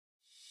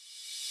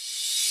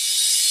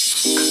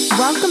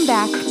Welcome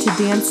back to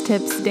Dance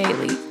Tips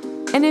Daily.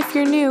 And if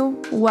you're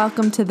new,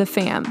 welcome to the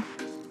fam.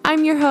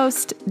 I'm your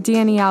host,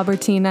 Danny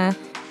Albertina,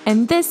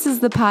 and this is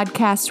the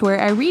podcast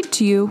where I read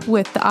to you,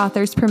 with the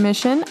author's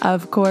permission,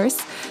 of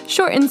course,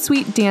 short and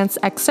sweet dance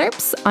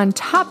excerpts on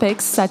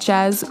topics such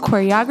as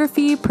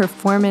choreography,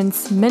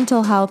 performance,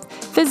 mental health,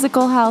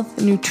 physical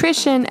health,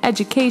 nutrition,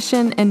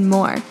 education, and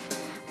more.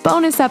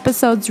 Bonus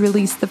episodes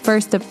released the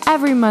first of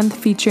every month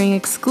featuring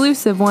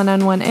exclusive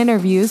one-on-one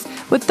interviews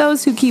with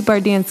those who keep our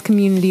dance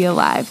community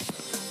alive.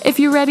 If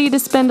you're ready to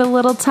spend a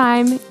little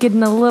time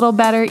getting a little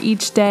better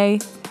each day,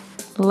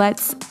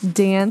 let's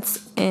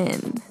dance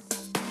in.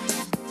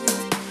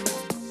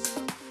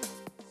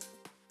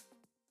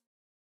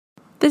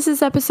 This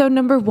is episode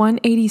number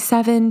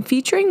 187,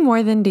 featuring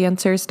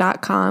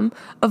morethandancers.com.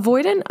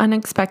 Avoid an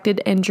unexpected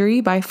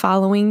injury by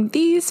following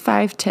these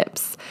 5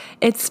 tips.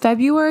 It's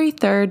February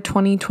 3rd,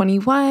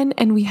 2021,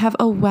 and we have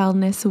a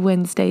Wellness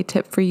Wednesday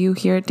tip for you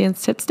here at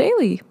Dance Tips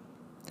Daily.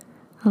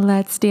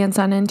 Let's dance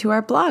on into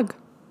our blog.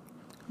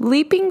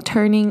 Leaping,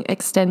 turning,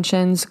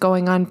 extensions,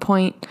 going on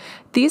point.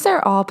 These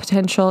are all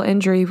potential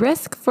injury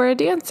risk for a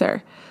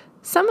dancer.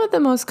 Some of the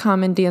most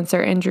common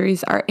dancer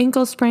injuries are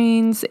ankle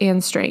sprains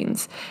and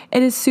strains.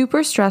 It is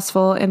super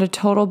stressful and a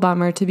total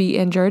bummer to be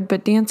injured,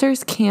 but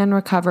dancers can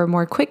recover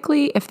more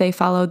quickly if they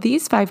follow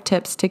these 5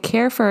 tips to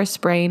care for a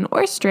sprain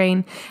or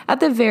strain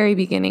at the very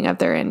beginning of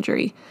their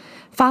injury.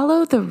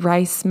 Follow the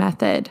RICE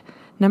method.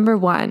 Number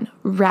 1,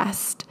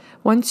 rest.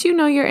 Once you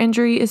know your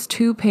injury is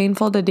too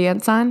painful to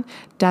dance on,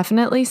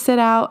 definitely sit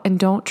out and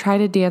don't try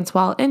to dance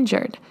while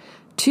injured.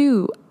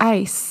 2,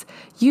 ice.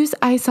 Use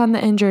ice on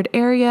the injured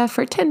area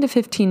for 10 to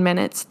 15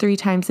 minutes 3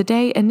 times a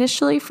day,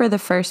 initially for the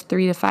first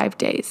 3 to 5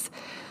 days.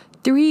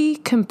 3,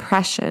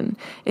 compression.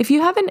 If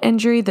you have an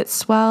injury that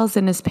swells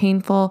and is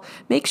painful,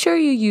 make sure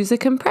you use a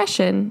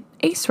compression,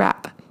 ACE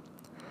wrap.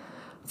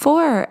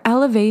 4,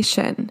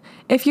 elevation.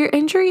 If your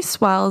injury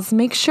swells,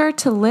 make sure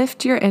to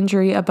lift your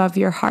injury above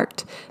your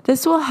heart.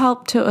 This will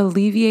help to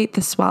alleviate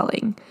the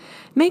swelling.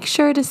 Make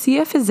sure to see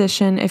a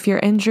physician if your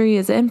injury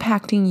is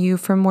impacting you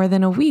for more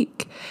than a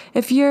week.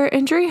 If your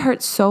injury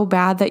hurts so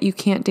bad that you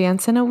can't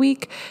dance in a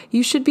week,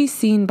 you should be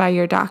seen by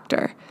your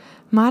doctor.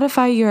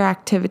 Modify your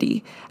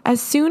activity.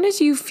 As soon as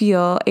you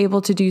feel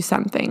able to do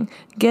something,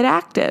 get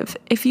active.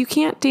 If you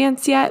can't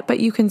dance yet, but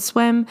you can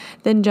swim,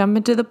 then jump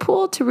into the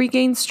pool to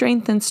regain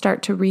strength and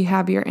start to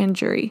rehab your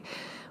injury.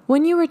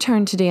 When you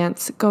return to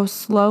dance, go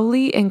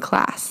slowly in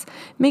class.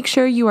 Make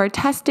sure you are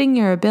testing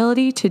your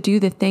ability to do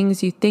the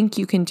things you think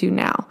you can do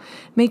now.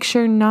 Make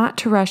sure not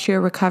to rush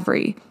your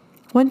recovery.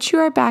 Once you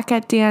are back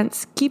at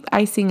dance, keep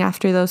icing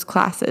after those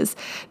classes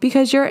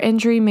because your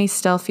injury may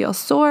still feel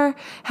sore.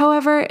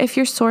 However, if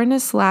your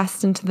soreness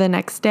lasts into the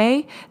next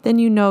day, then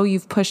you know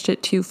you've pushed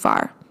it too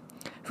far.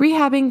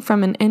 Rehabbing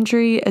from an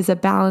injury is a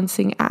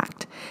balancing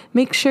act.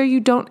 Make sure you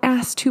don't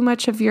ask too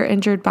much of your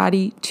injured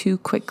body too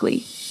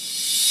quickly.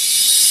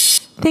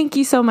 Thank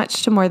you so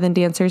much to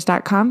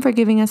morethandancers.com for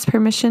giving us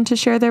permission to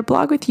share their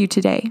blog with you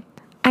today.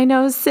 I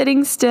know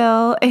sitting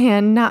still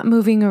and not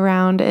moving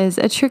around is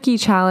a tricky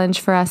challenge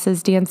for us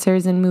as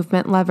dancers and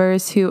movement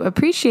lovers who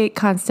appreciate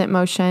constant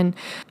motion,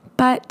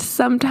 but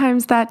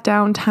sometimes that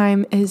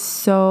downtime is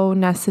so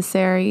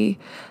necessary.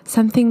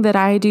 Something that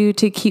I do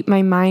to keep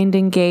my mind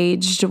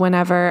engaged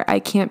whenever I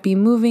can't be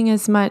moving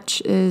as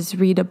much is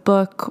read a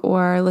book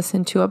or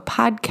listen to a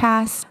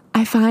podcast.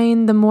 I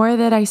find the more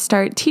that I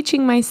start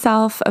teaching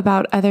myself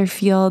about other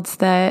fields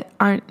that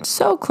aren't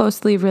so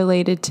closely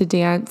related to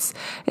dance,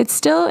 it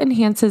still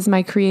enhances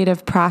my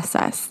creative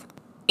process.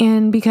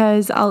 And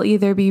because I'll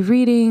either be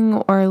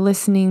reading or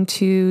listening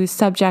to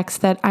subjects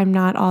that I'm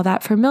not all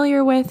that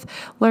familiar with,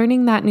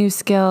 learning that new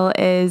skill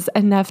is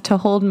enough to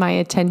hold my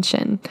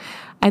attention.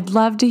 I'd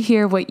love to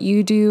hear what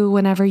you do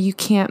whenever you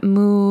can't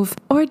move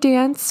or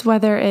dance,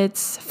 whether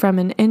it's from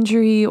an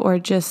injury or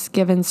just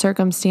given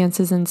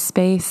circumstances and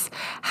space.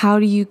 How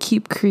do you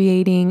keep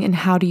creating and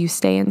how do you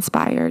stay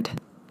inspired?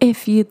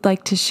 If you'd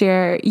like to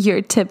share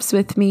your tips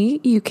with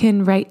me, you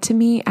can write to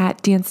me at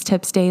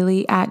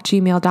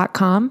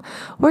dancetipsdaily@gmail.com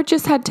or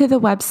just head to the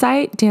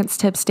website,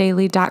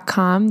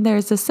 dancetipsdaily.com.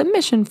 There's a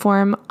submission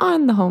form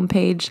on the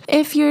homepage.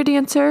 If you're a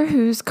dancer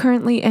who's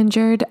currently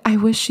injured, I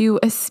wish you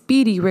a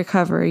speedy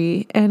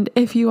recovery. And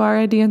if you are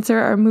a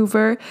dancer or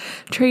mover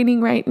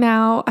training right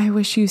now, I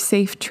wish you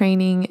safe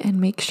training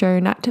and make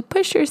sure not to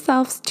push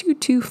yourselves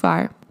too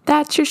far.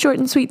 That's your short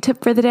and sweet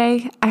tip for the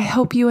day. I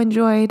hope you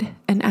enjoyed,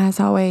 and as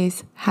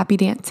always, happy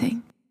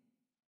dancing.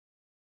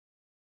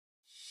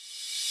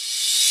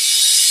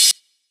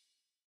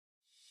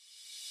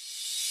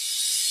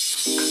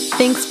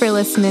 Thanks for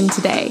listening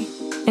today,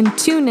 and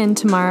tune in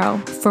tomorrow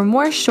for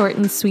more short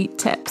and sweet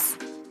tips.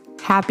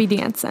 Happy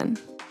dancing.